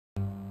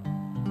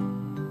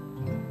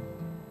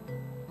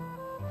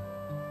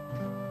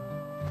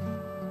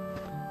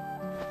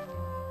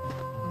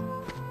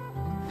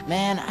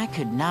Man, I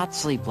could not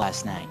sleep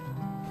last night.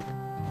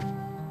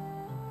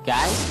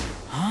 Guys?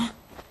 Huh?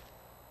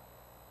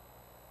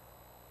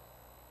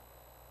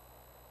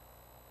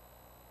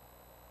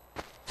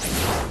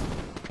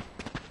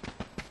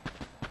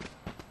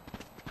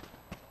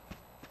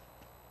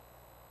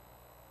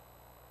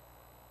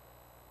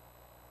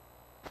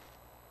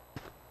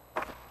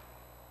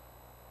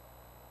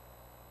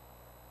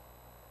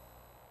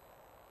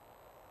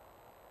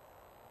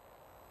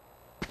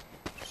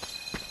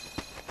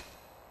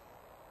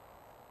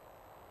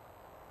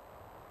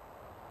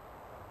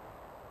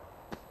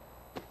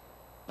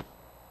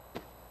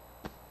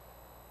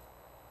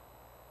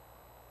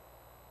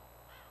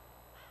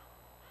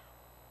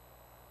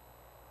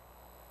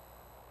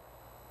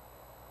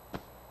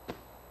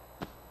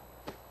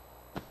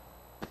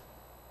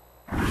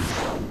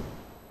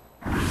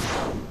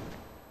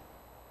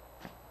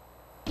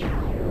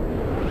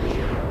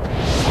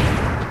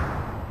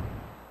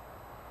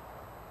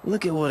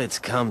 Look at what it's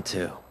come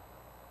to.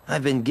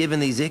 I've been given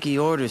these icky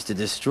orders to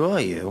destroy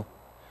you,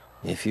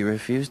 if you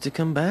refuse to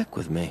come back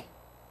with me.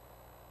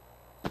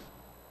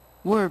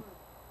 We're...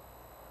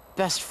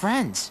 best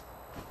friends,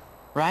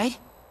 right?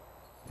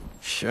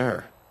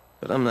 Sure,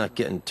 but I'm not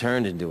getting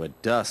turned into a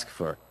dusk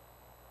for...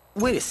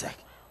 Wait a sec.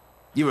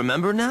 You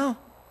remember now?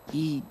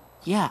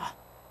 Yeah.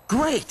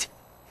 Great!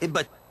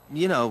 But,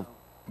 you know,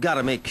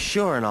 gotta make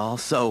sure and all,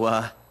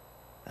 so,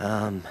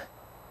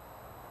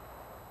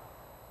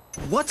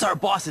 what's our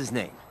boss's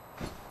name?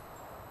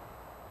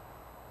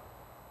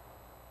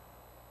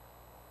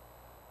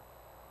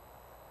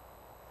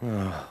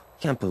 Oh,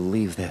 can't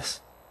believe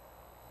this.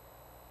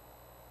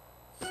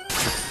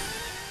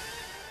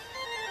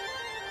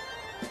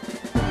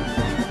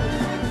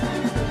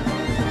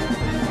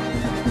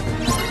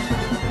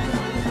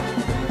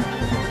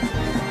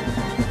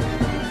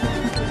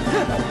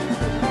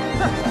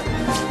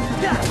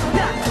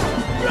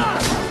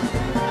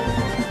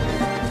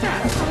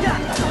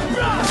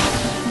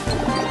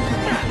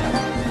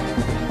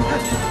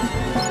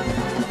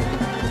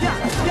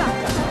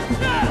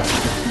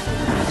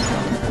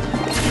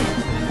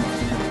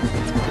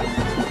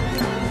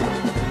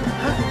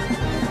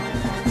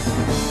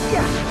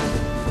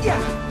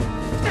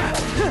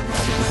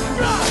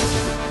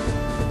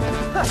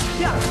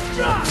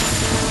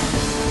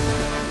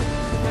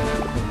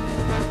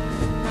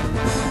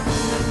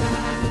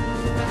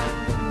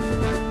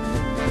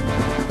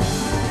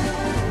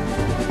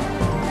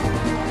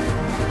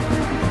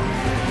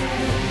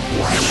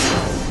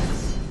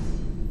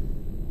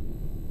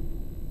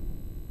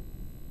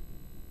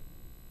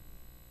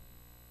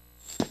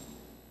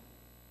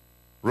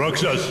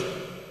 Roxas,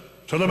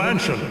 to the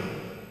mansion.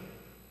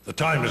 The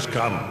time has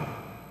come.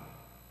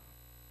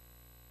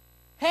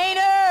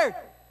 Hayner!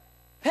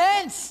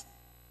 Pence!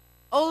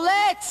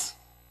 Olette!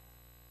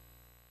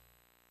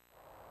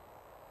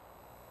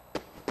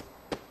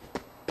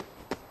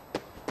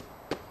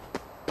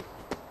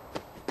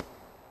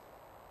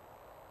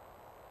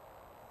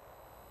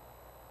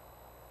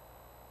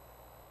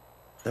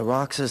 The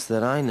Roxas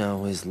that I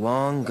know is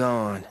long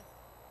gone.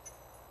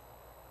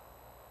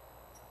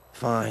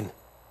 Fine.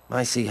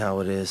 I see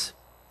how it is.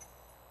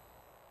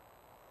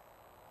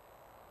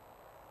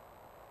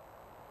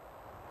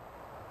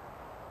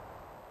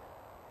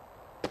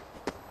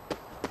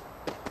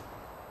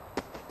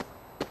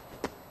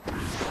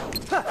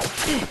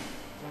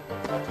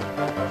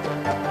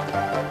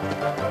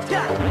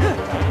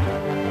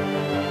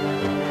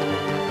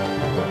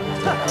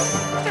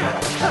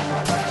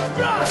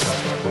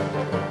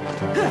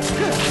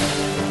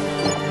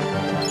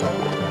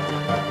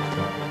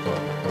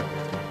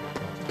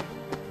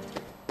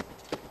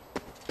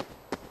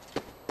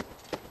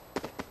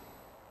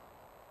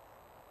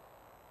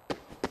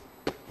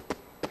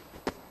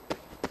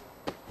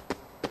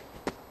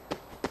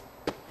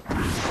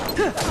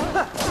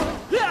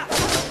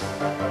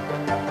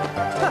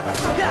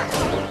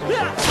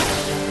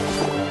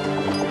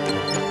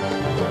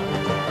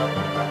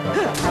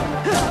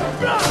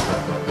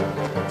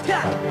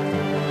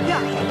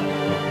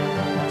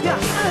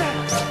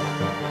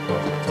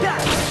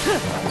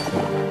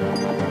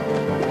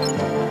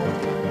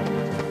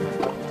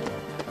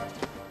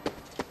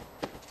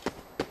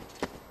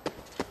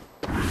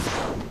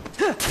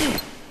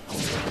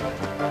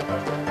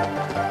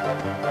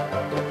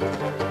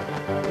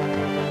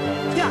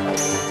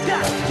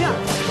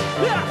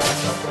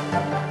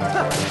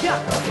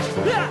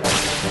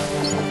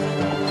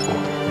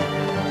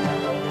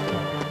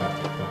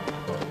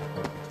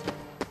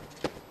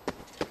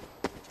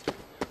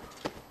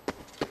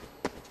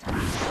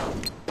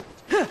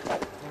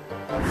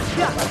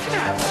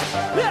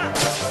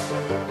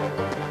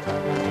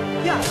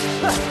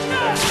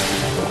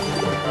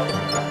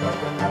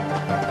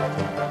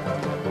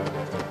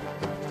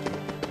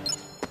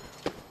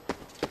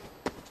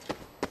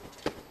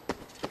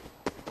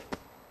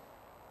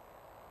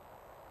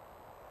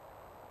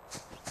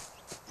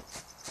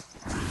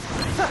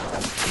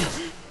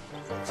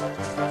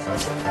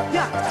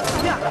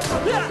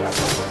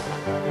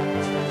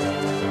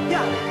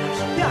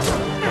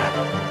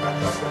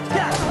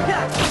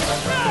 Yeah!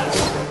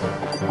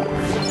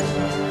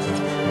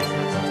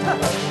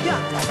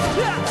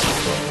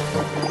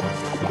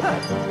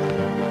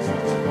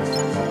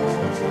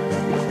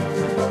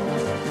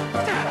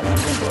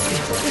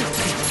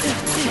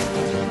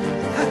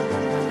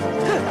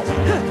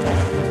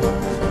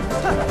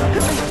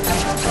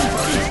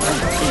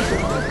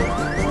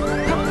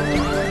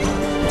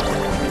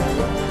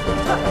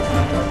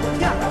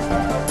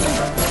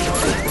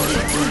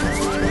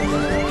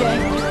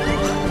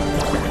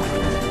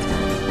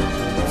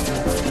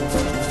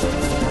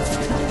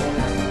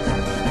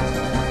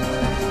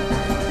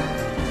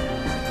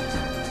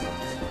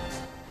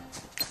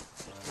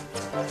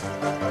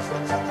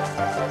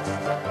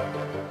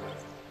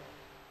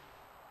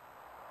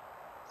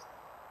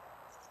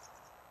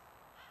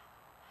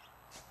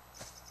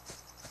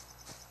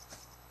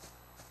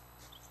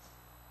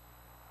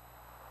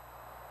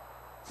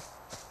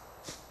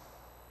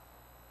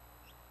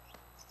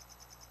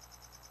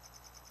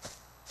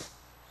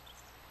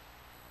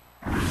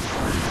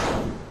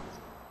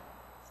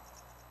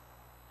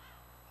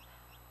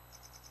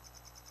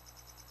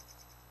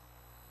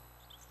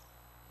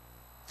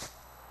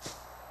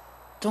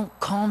 Don't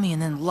call me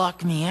and then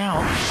lock me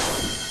out.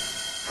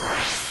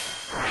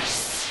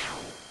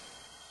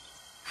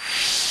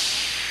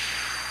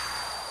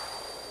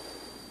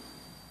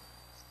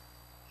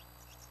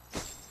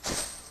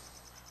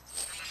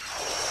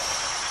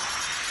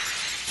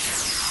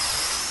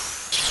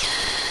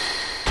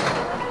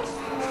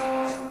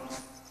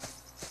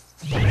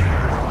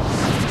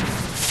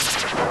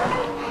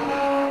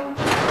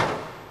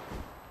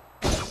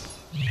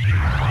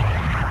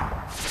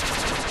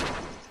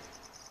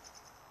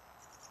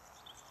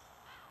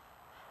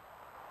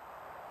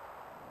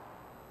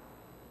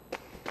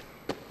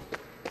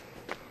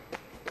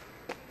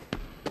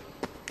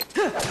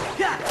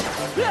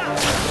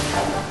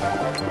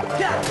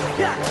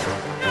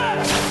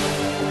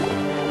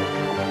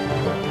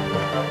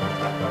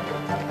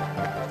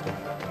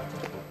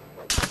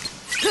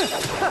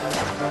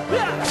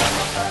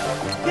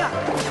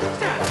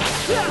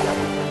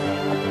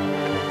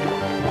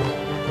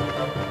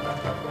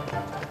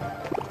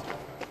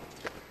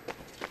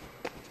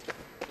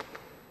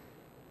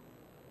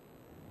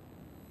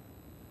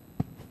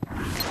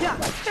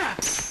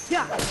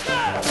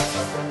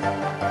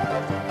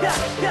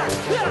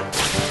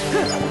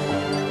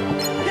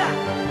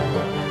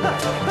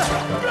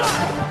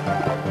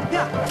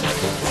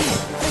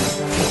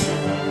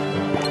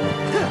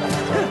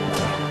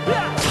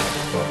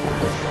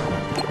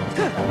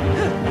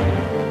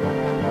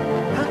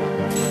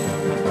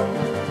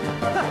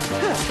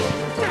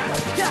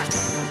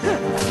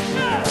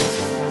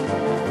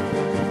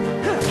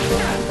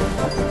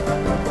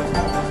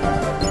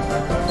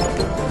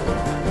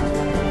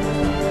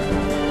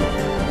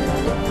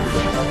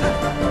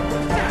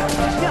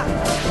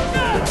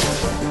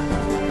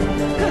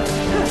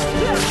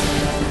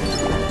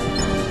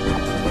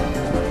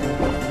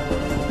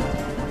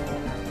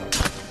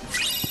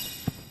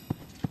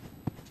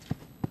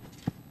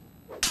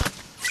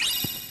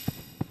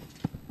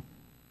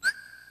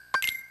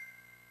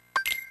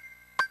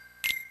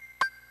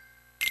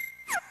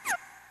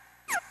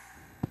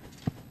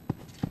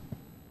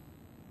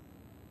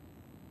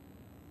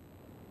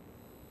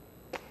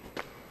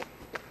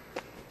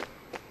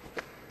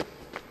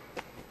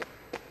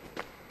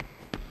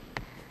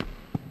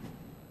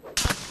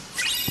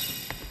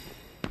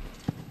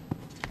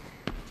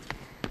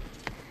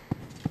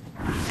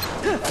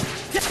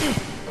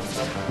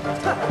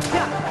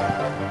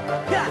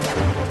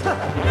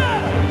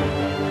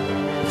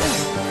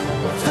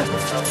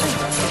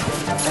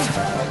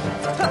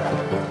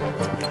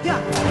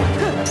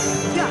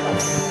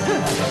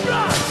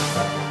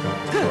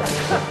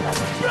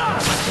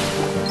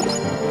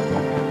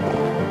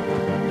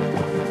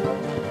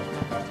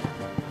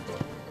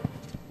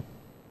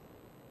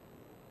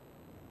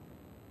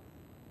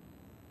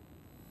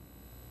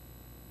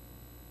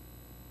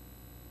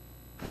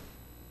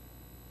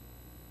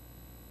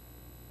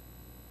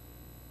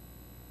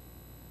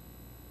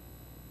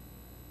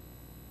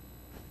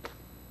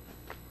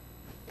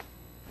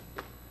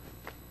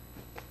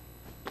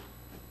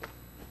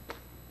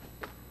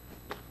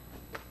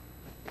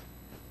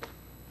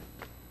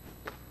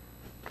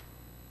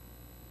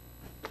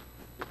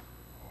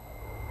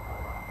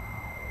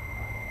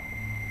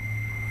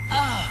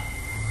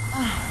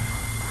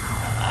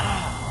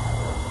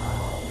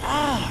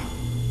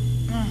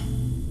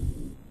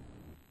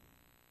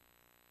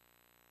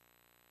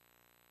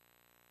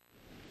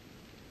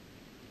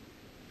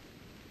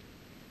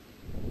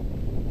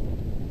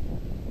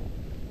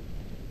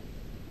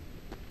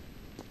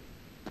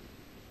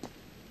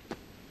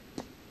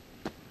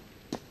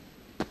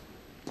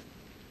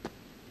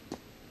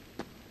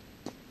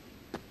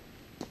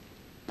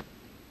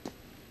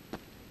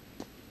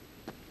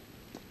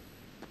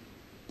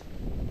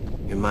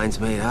 Your mind's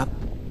made up?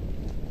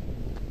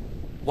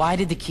 Why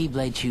did the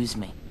Keyblade choose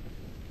me?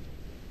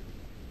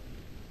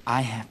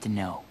 I have to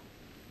know.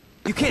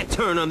 You can't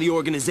turn on the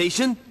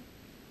organization!